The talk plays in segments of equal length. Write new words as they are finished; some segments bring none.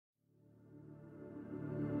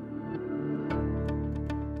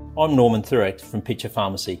I'm Norman Thurek from Pitcher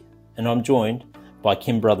Pharmacy, and I'm joined by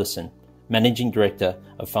Kim Brotherson, Managing Director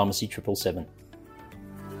of Pharmacy 777.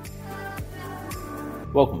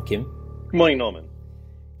 Welcome, Kim. Good morning, Norman.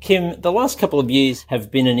 Kim, the last couple of years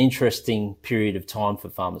have been an interesting period of time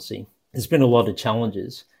for pharmacy. There's been a lot of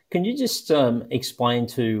challenges. Can you just explain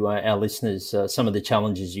to our listeners some of the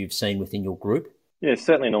challenges you've seen within your group? Yeah,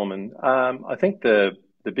 certainly, Norman. I think the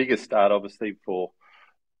biggest start, obviously, for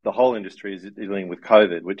the whole industry is dealing with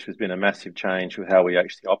COVID, which has been a massive change with how we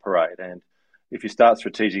actually operate. And if you start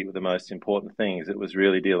strategic with the most important things, it was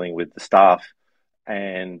really dealing with the staff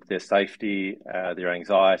and their safety, their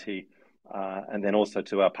anxiety, and then also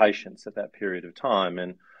to our patients at that period of time.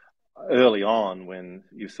 And early on, when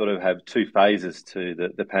you sort of have two phases to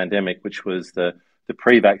the pandemic, which was the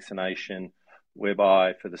pre-vaccination,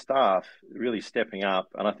 whereby for the staff really stepping up,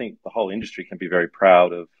 and I think the whole industry can be very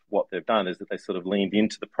proud of what they've done, is that they sort of leaned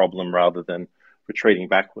into the problem rather than retreating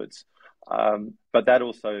backwards. But that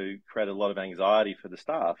also created a lot of anxiety for the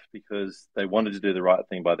staff because they wanted to do the right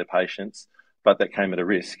thing by their patients, but that came at a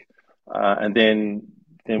risk. And then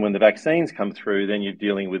when the vaccines come through, then you're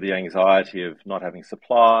dealing with the anxiety of not having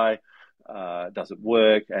supply, does it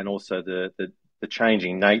work, and also the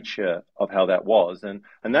changing nature of how that was. And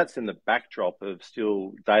that's in the backdrop of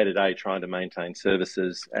still day-to-day trying to maintain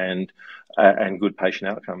services and good patient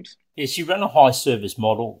outcomes. Yes, you run a high service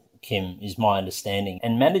model, Kim, is my understanding,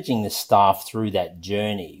 and managing the staff through that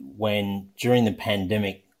journey when during the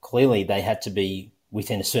pandemic, clearly they had to be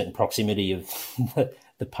within a certain proximity of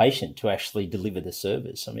the patient to actually deliver the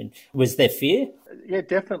service. I mean, was there fear? Yeah,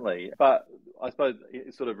 definitely. But I suppose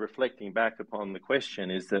sort of reflecting back upon the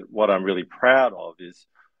question is that what I'm really proud of is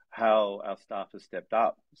how our staff has stepped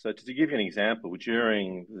up. So to give you an example,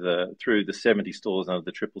 through the 70 stores under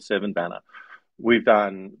the 777 banner, we've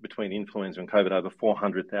done between influenza and COVID over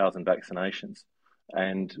 400,000 vaccinations.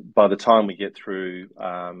 And by the time we get through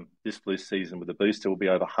this flu season with the booster, we'll be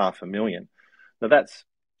over 500,000. Now that's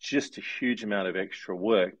just a huge amount of extra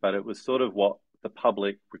work, but it was sort of what the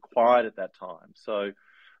public required at that time. So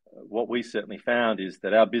what we certainly found is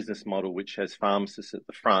that our business model, which has pharmacists at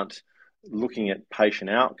the front looking at patient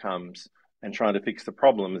outcomes and trying to fix the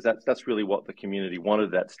problems, that's really what the community wanted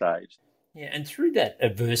at that stage. Yeah, and through that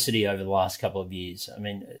adversity over the last couple of years, I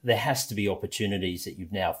mean, there has to be opportunities that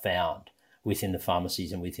you've now found within the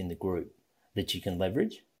pharmacies and within the group that you can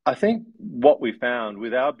leverage. I think what we found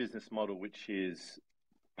with our business model, which is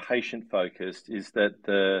patient-focused, is that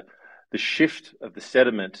the shift of the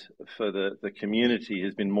sentiment for the community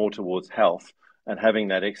has been more towards health and having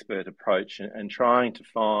that expert approach and trying to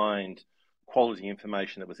find quality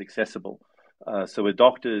information that was accessible. So with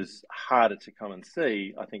doctors harder to come and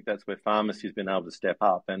see, I think that's where pharmacy has been able to step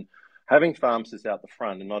up. And having pharmacists out the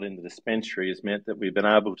front and not in the dispensary has meant that we've been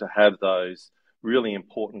able to have those really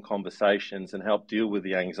important conversations and help deal with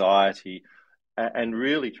the anxiety and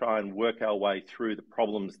really try and work our way through the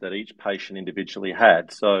problems that each patient individually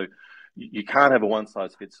had. So you can't have a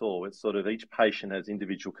one-size-fits-all. It's sort of each patient has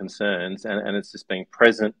individual concerns and it's just being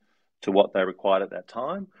present to what they required at that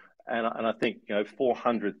time. And I think,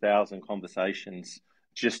 400,000 conversations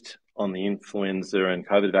just on the influenza and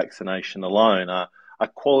COVID vaccination alone are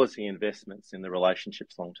quality investments in the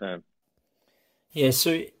relationships long-term. Yeah,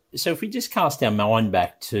 so if we just cast our mind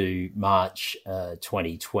back to March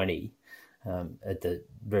 2020, at the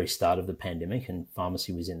very start of the pandemic, and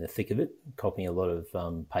pharmacy was in the thick of it, copying a lot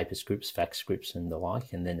of paper scripts, fax scripts and the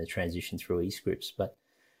like, and then the transition through e-scripts. But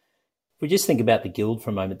if we just think about the Guild for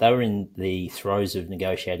a moment, they were in the throes of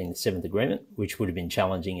negotiating the 7th agreement, which would have been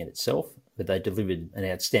challenging in itself, but they delivered an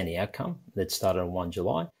outstanding outcome that started on 1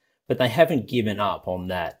 July. But they haven't given up on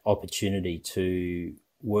that opportunity to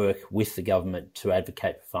work with the government to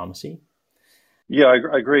advocate for pharmacy. Yeah,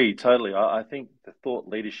 I agree totally. I think the thought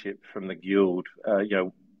leadership from the Guild,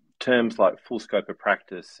 terms like full scope of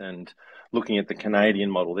practice and looking at the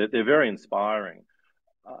Canadian model, they're very inspiring.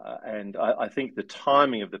 And I think the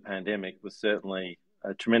timing of the pandemic was certainly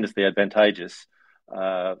tremendously advantageous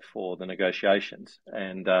for the negotiations.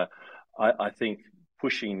 And I think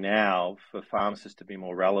pushing now for pharmacists to be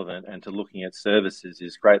more relevant and to looking at services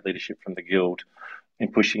is great leadership from the Guild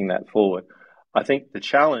in pushing that forward. I think the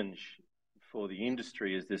challenge for the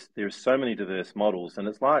industry is there are so many diverse models, and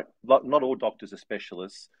it's like not all doctors are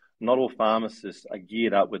specialists, not all pharmacists are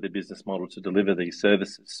geared up with a business model to deliver these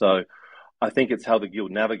services. So I think it's how the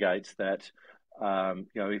Guild navigates that.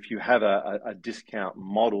 If you have a discount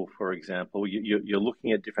model, for example, you're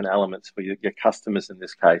looking at different elements for your customers in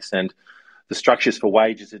this case, and the structures for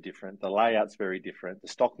wages are different, the layout's very different, the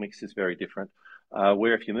stock mix is very different.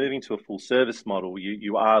 Where if you're moving to a full service model,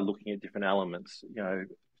 you are looking at different elements,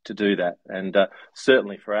 to do that. And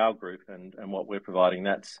certainly for our group and what we're providing,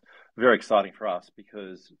 that's very exciting for us,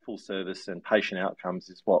 because full service and patient outcomes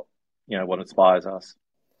is what inspires us.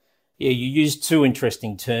 Yeah, you used two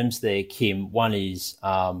interesting terms there, Kim. One is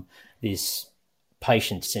this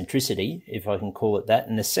patient centricity, if I can call it that,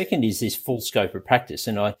 and the second is this full scope of practice.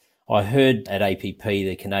 And I heard at APP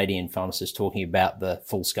the Canadian pharmacist talking about the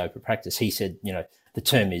full scope of practice. He said, the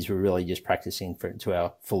term is we're really just practicing to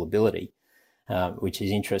our full ability, which is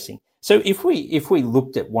interesting. So if we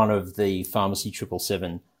looked at one of the Pharmacy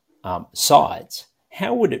 777 sites,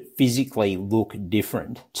 how would it physically look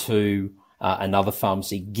different to another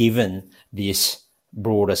pharmacy, given this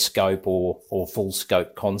broader scope or full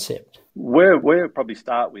scope concept? Where we'll probably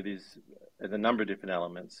start with is a number of different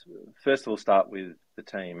elements. First of all, start with the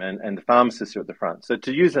team, and the pharmacists are at the front. So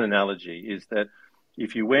to use an analogy is that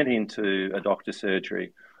if you went into a doctor's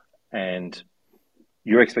surgery and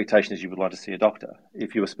your expectation is you would like to see a doctor,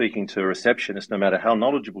 if you were speaking to a receptionist, no matter how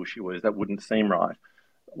knowledgeable she was, that wouldn't seem right.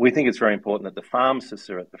 We think it's very important that the pharmacists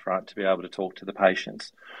are at the front to be able to talk to the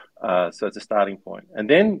patients. So it's a starting point. And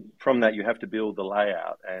then from that, you have to build the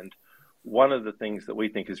layout. And one of the things that we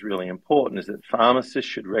think is really important is that pharmacists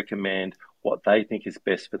should recommend what they think is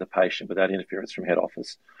best for the patient without interference from head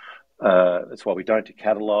office. That's why we don't do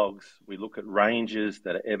catalogues. We look at ranges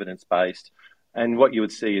that are evidence-based. And what you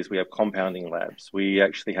would see is we have compounding labs. We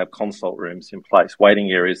actually have consult rooms in place, waiting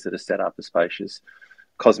areas that are set up as spacious.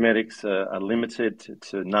 Cosmetics are limited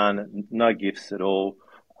to none, no gifts at all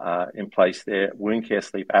in place there. Wound care,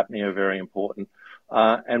 sleep apnea are very important.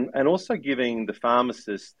 And also giving the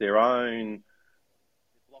pharmacists their own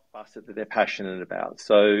blockbuster that they're passionate about.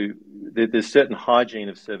 So there's certain hygiene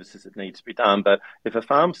of services that need to be done, but if a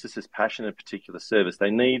pharmacist is passionate in a particular service,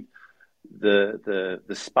 they need the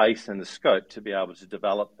space and the scope to be able to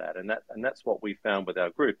develop that. And that's what we found with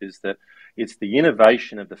our group, is that it's the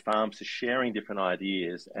innovation of the pharmacist sharing different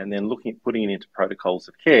ideas and then putting it into protocols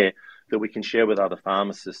of care that we can share with other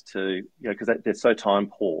pharmacists because they're so time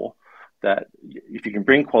poor, that if you can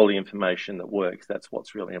bring quality information that works, that's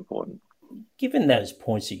what's really important. Given those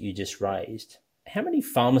points that you just raised, how many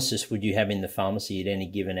pharmacists would you have in the pharmacy at any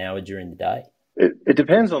given hour during the day? It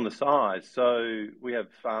depends on the size. So we have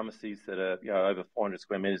pharmacies that are over 400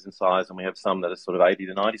 square metres in size, and we have some that are sort of 80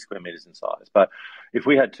 to 90 square metres in size. But if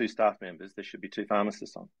we had 2 staff members, there should be 2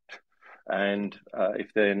 pharmacists on. And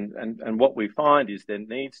what we find is there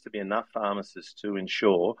needs to be enough pharmacists to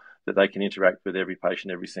ensure that they can interact with every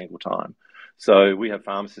patient every single time. So we have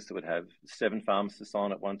pharmacists that would have 7 pharmacists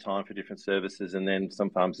on at one time for different services, and then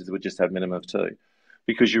some pharmacists would just have a minimum of 2.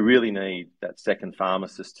 Because you really need that second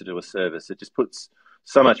pharmacist to do a service. It just puts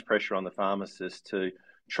so much pressure on the pharmacist to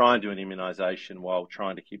try and do an immunisation while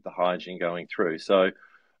trying to keep the hygiene going through. So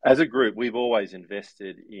as a group, we've always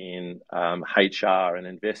invested in HR and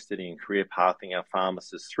invested in career pathing our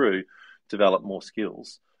pharmacists through, develop more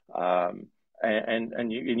skills.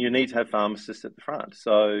 And you need to have pharmacists at the front.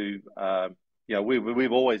 So,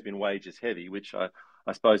 we've always been wages heavy, which I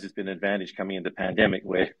suppose has been an advantage coming into the pandemic,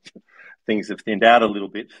 where things have thinned out a little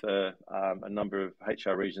bit for a number of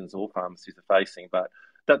HR regions all pharmacies are facing. But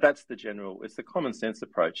that's it's the common sense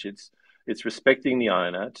approach. It's respecting the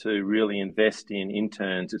owner to really invest in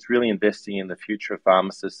interns. It's really investing in the future of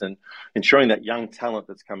pharmacists and ensuring that young talent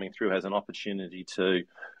that's coming through has an opportunity to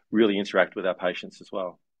really interact with our patients as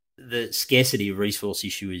well. The scarcity of resource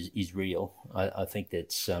issue is real. I think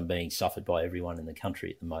that's being suffered by everyone in the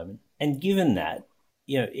country at the moment. And given that,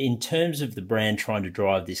 in terms of the brand trying to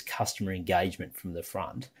drive this customer engagement from the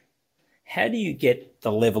front, how do you get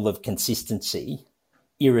the level of consistency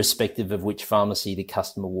irrespective of which pharmacy the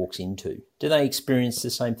customer walks into? Do they experience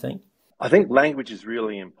the same thing? I think language is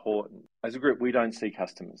really important. As a group, we don't see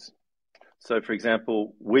customers. So, for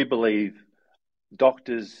example, we believe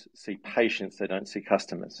doctors see patients, they don't see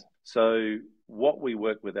customers. So what we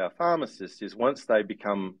work with our pharmacists is once they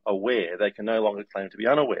become aware, they can no longer claim to be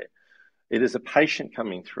unaware. It is a patient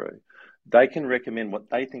coming through. They can recommend what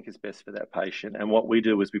they think is best for that patient. And what we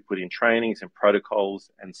do is we put in trainings and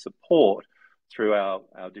protocols and support through our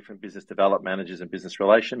different business development managers and business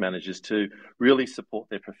relation managers to really support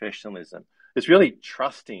their professionalism. It's really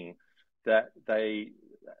trusting that they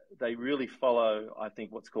really follow, I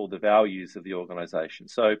think, what's called the values of the organisation.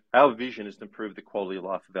 So our vision is to improve the quality of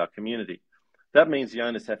life of our community. That means the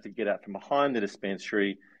owners have to get out from behind the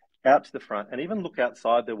dispensary, out to the front, and even look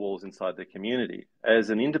outside their walls inside their community. As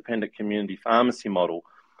an independent community pharmacy model,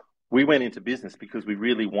 we went into business because we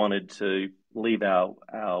really wanted to leave our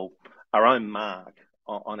own mark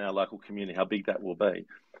on our local community, how big that will be.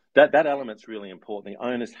 That element's really important. The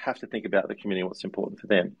owners have to think about the community, what's important for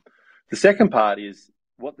them. The second part is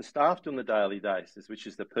what the staff do on the daily basis, which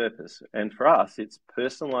is the purpose. And for us, it's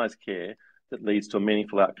personalised care that leads to a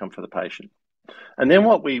meaningful outcome for the patient. And then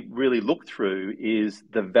what we really look through is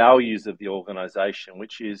the values of the organisation,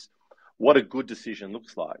 which is what a good decision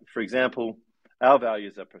looks like. For example, our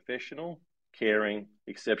values are professional, caring,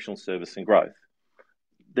 exceptional service and growth.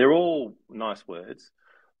 They're all nice words,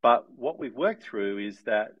 but what we've worked through is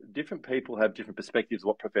that different people have different perspectives of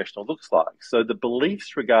what professional looks like. So the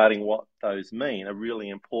beliefs regarding what those mean are really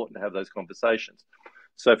important to have those conversations.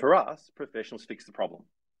 So for us, professionals fix the problem.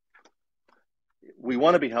 We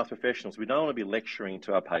want to be health professionals. We don't want to be lecturing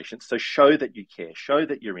to our patients. So show that you care, show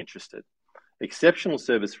that you're interested. Exceptional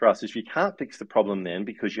service for us is you can't fix the problem then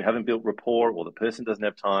because you haven't built rapport or the person doesn't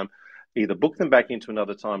have time. Either book them back into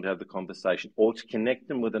another time to have the conversation or to connect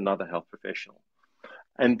them with another health professional.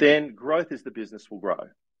 And then growth is the business will grow.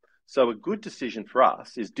 So a good decision for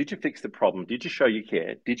us is, did you fix the problem? Did you show you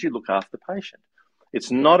care? Did you look after the patient?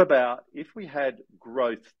 It's not about, if we had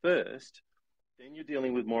growth first, then you're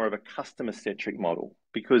dealing with more of a customer-centric model.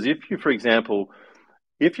 Because if you, for example,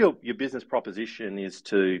 if your business proposition is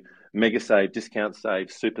to mega save, discount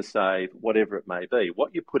save, super save, whatever it may be,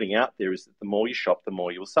 what you're putting out there is that the more you shop, the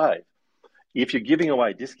more you'll save. If you're giving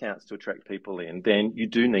away discounts to attract people in, then you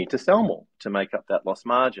do need to sell more to make up that lost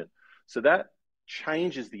margin. So that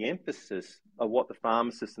changes the emphasis of what the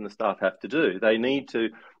pharmacists and the staff have to do.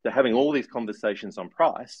 They're having all these conversations on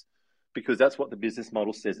price because that's what the business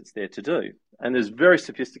model says it's there to do. And there's very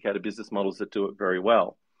sophisticated business models that do it very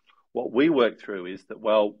well. What we work through is that,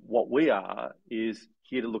 well, what we are is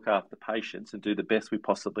here to look after patients and do the best we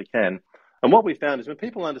possibly can. And what we found is when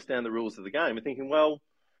people understand the rules of the game, they're thinking, well,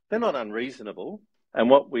 they're not unreasonable. And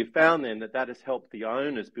what we've found then that has helped the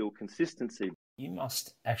owners build consistency. You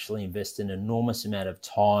must actually invest an enormous amount of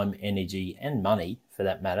time, energy, and money, for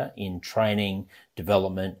that matter, in training,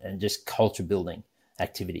 development, and just culture building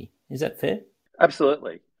activity. Is that fair?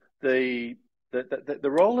 Absolutely. The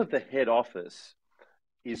role of the head office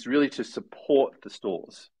is really to support the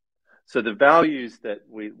stores. So the values that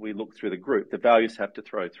we look through the group, the values have to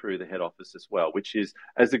throw through the head office as well, which is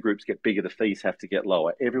as the groups get bigger, the fees have to get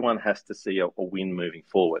lower. Everyone has to see a win moving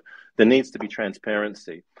forward. There needs to be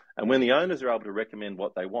transparency. And when the owners are able to recommend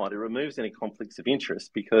what they want, it removes any conflicts of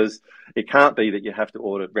interest because it can't be that you have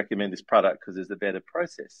to recommend this product because there's a better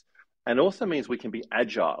process. And it also means we can be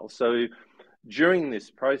agile. So during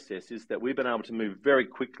this process is that we've been able to move very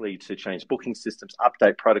quickly to change booking systems,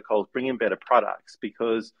 update protocols, bring in better products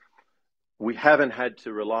because we haven't had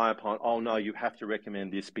to rely upon, oh no, you have to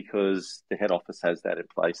recommend this because the head office has that in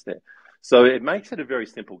place there. So it makes it a very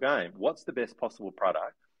simple game. What's the best possible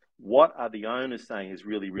product? What are the owners saying is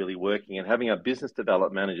really, really working? And having our business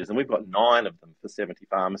development managers, and we've got 9 of them for 70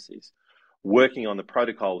 pharmacies, working on the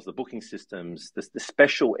protocols, the booking systems, the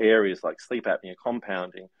special areas like sleep apnea,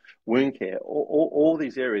 compounding, wound care, all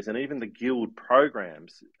these areas, and even the guild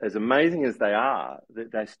programs, as amazing as they are,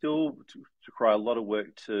 they still require a lot of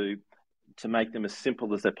work to make them as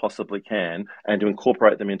simple as they possibly can and to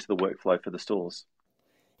incorporate them into the workflow for the stores.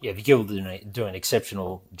 Yeah, the Guild do an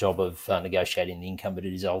exceptional job of negotiating the income, but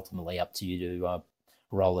it is ultimately up to you to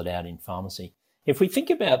roll it out in pharmacy. If we think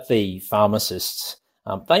about the pharmacists,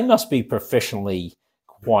 they must be professionally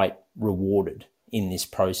quite rewarded in this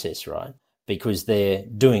process, right? Because they're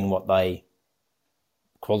doing what they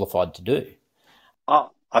qualified to do.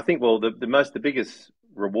 I think, well, the biggest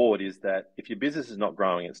reward is that if your business is not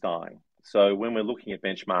growing, it's dying. So when we're looking at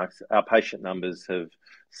benchmarks, our patient numbers have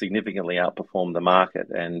significantly outperformed the market,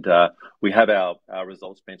 and we have our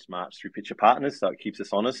results benchmarked through Pitcher Partners, so it keeps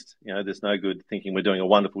us honest. You know, there's no good thinking we're doing a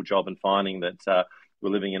wonderful job and finding that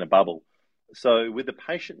we're living in a bubble. So with the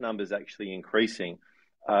patient numbers actually increasing,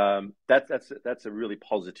 that's a really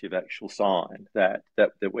positive actual sign that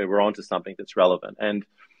we're onto something that's relevant. And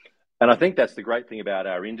I think that's the great thing about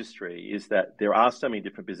our industry is that there are so many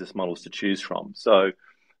different business models to choose from. So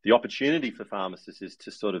the opportunity for pharmacists is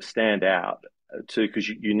to sort of stand out because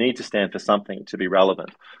you need to stand for something to be relevant.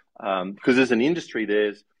 Because as an industry,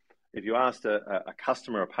 if you asked a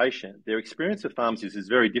customer or patient, their experience of pharmacies is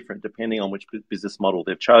very different depending on which business model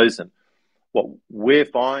they've chosen. What we're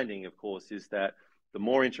finding, of course, is that the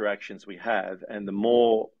more interactions we have and the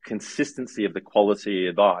more consistency of the quality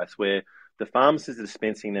advice, where the pharmacists are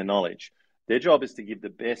dispensing their knowledge, their job is to give the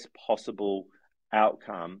best possible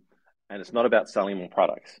outcome. And it's not about selling more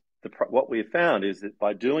products. What we've found is that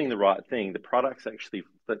by doing the right thing, the products actually,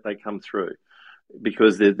 they come through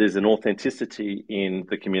because there's an authenticity in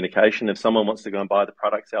the communication. If someone wants to go and buy the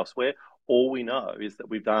products elsewhere, all we know is that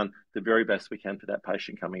we've done the very best we can for that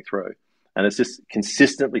patient coming through. And it's just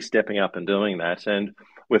consistently stepping up and doing that. And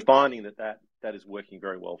we're finding that is working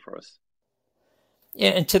very well for us.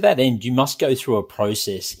 Yeah, and to that end, you must go through a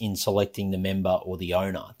process in selecting the member or the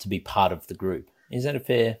owner to be part of the group. Is that a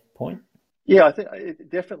fair point? Yeah, I think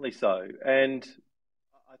definitely so. And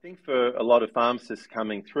I think for a lot of pharmacists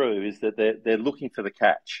coming through is that they're looking for the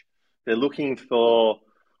catch. They're looking for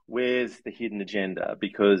where's the hidden agenda,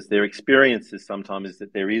 because their experiences sometimes is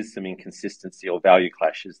that there is some inconsistency or value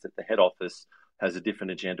clashes, that the head office has a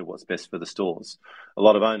different agenda, what's best for the stores. A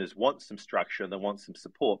lot of owners want some structure and they want some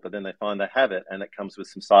support, but then they find they have it and it comes with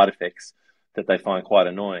some side effects that they find quite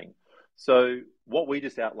annoying. So what we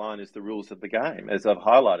just outline is the rules of the game. As I've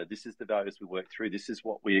highlighted, this is the values we work through. This is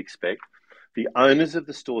what we expect. The owners of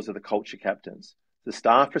the stores are the culture captains. The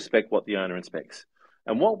staff respect what the owner inspects.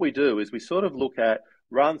 And what we do is we sort of look at,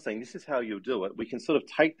 rather than saying this is how you'll do it, we can sort of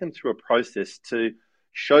take them through a process to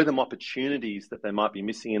show them opportunities that they might be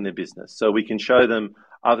missing in their business. So we can show them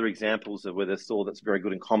other examples of where there's a store that's very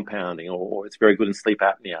good in compounding, or it's very good in sleep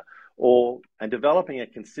apnea, and developing a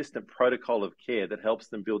consistent protocol of care that helps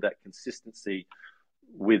them build that consistency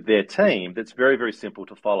with their team that's very, very simple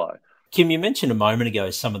to follow. Kim, you mentioned a moment ago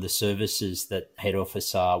some of the services that head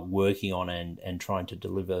office are working on and trying to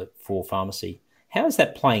deliver for pharmacy. How is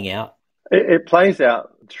that playing out? It plays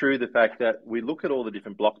out through the fact that we look at all the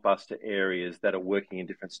different blockbuster areas that are working in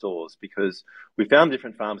different stores, because we found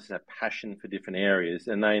different pharmacists have passion for different areas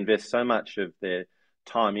and they invest so much of their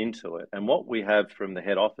time into it. And what we have from the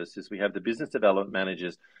head office is we have the business development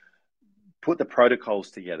managers put the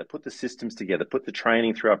protocols together, put the systems together, put the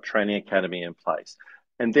training through our training academy in place.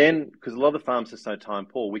 And then, because a lot of the pharmacists are so time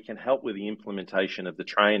poor, we can help with the implementation of the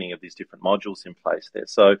training of these different modules in place there.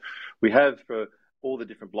 So we have, for all the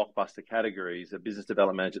different blockbuster categories, a business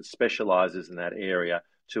development manager that specialises in that area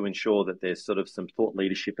to ensure that there's sort of some thought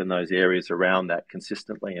leadership in those areas around that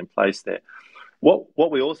consistently in place there.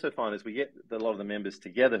 What we also find is we get a lot of the members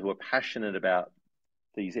together who are passionate about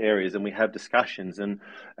these areas, and we have discussions, and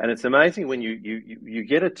it's amazing when you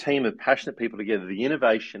get a team of passionate people together, the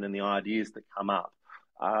innovation and the ideas that come up.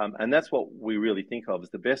 And that's what we really think of as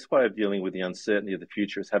the best way of dealing with the uncertainty of the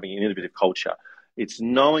future, is having an innovative culture. It's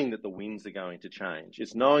knowing that the winds are going to change.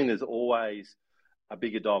 It's knowing there's always a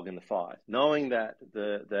bigger dog in the fight, knowing that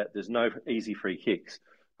that there's no easy free kicks.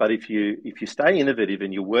 But if you stay innovative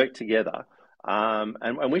and you work together,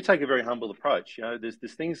 and we take a very humble approach. You know,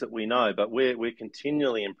 there's things that we know, but we're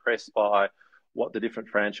continually impressed by what the different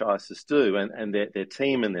franchises do and their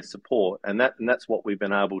team and their support. And that's what we've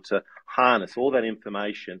been able to harness, all that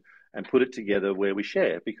information, and put it together where we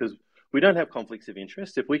share, because we don't have conflicts of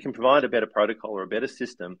interest. If we can provide a better protocol or a better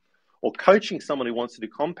system, or coaching someone who wants to do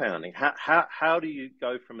compounding, how do you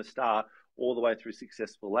go from a start all the way through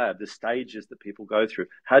successful lab, the stages that people go through?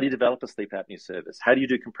 How do you develop a sleep apnea service? How do you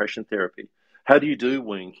do compression therapy? How do you do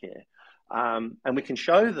wound care? And we can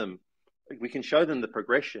show them the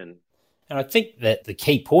progression. And I think that the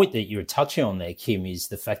key point that you're touching on there, Kim, is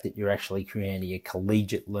the fact that you're actually creating a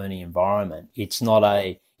collegiate learning environment. It's not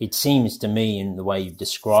it seems to me, in the way you've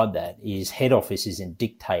described that, is head office isn't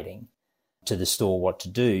dictating to the store what to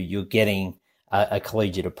do. You're getting a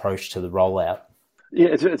collegiate approach to the rollout. Yeah,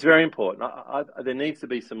 it's very important. There needs to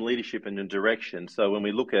be some leadership and direction. So when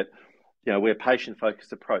we look at, we're a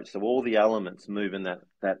patient-focused approach, so all the elements move in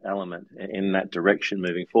that element, in that direction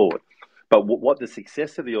moving forward. But what the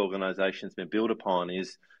success of the organisation has been built upon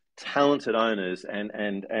is talented owners and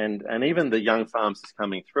even the young pharmacists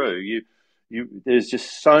coming through. There's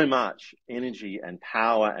just so much energy and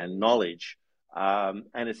power and knowledge, and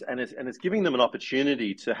it's giving them an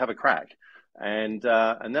opportunity to have a crack. And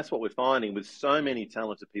that's what we're finding with so many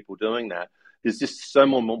talented people doing that. There's just so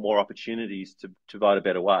more opportunities to provide a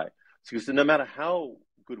better way. Because no matter how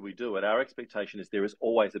good we do it, our expectation is there is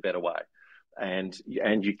always a better way. And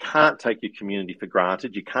you can't take your community for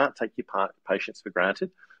granted. You can't take your patients for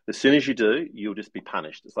granted. As soon as you do, you'll just be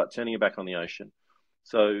punished. It's like turning your back on the ocean.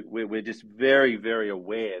 So we're just very, very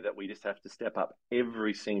aware that we just have to step up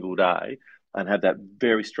every single day and have that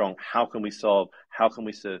very strong, how can we solve, how can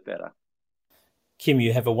we serve better? Kim,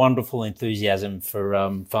 you have a wonderful enthusiasm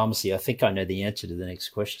for pharmacy. I think I know the answer to the next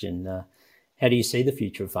question. How do you see the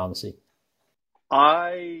future of pharmacy?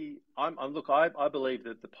 I believe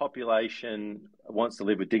that the population wants to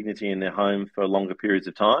live with dignity in their home for longer periods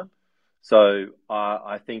of time. So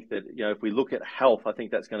I think that, if we look at health, I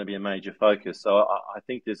think that's going to be a major focus. So I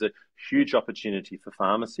think there's a huge opportunity for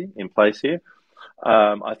pharmacy in place here.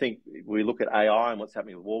 I think we look at AI and what's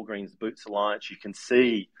happening with Walgreens Boots Alliance, you can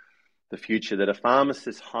see the future that a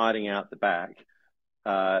pharmacist hiding out the back,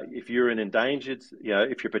 if you're an endangered,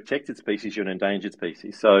 if you're a protected species, you're an endangered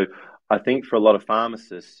species. So I think for a lot of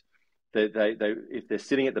pharmacists, they if they're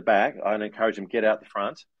sitting at the back, I'd encourage them get out the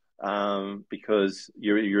front because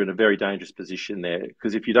you're in a very dangerous position there.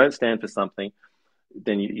 Because if you don't stand for something,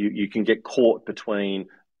 then you can get caught between,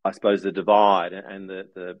 I suppose, the divide and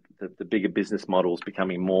the bigger business models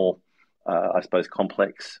becoming more, I suppose,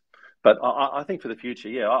 complex. But I think for the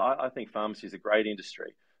future, I think pharmacy is a great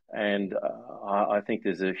industry. And I think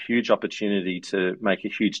there's a huge opportunity to make a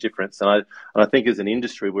huge difference. And I think as an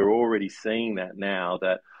industry, we're already seeing that now,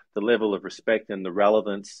 that the level of respect and the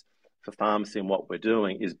relevance for pharmacy and what we're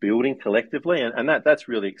doing is building collectively. And that's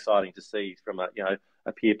really exciting to see from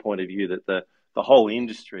a peer point of view, that the whole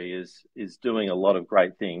industry is doing a lot of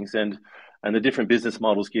great things. And the different business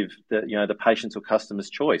models give the patients or customers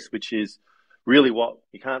choice, which is really what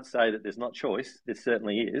you can't say that there's not choice. There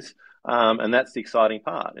certainly is. And that's the exciting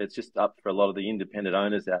part. It's just up for a lot of the independent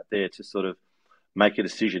owners out there to sort of make a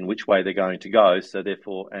decision which way they're going to go. So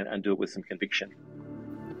therefore, and do it with some conviction.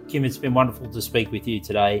 Kim, it's been wonderful to speak with you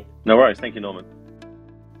today. No worries. Thank you, Norman.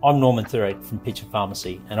 I'm Norman Thurett from Pitcher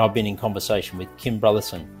Pharmacy, and I've been in conversation with Kim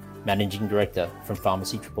Brotherson, Managing Director from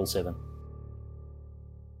Pharmacy 777.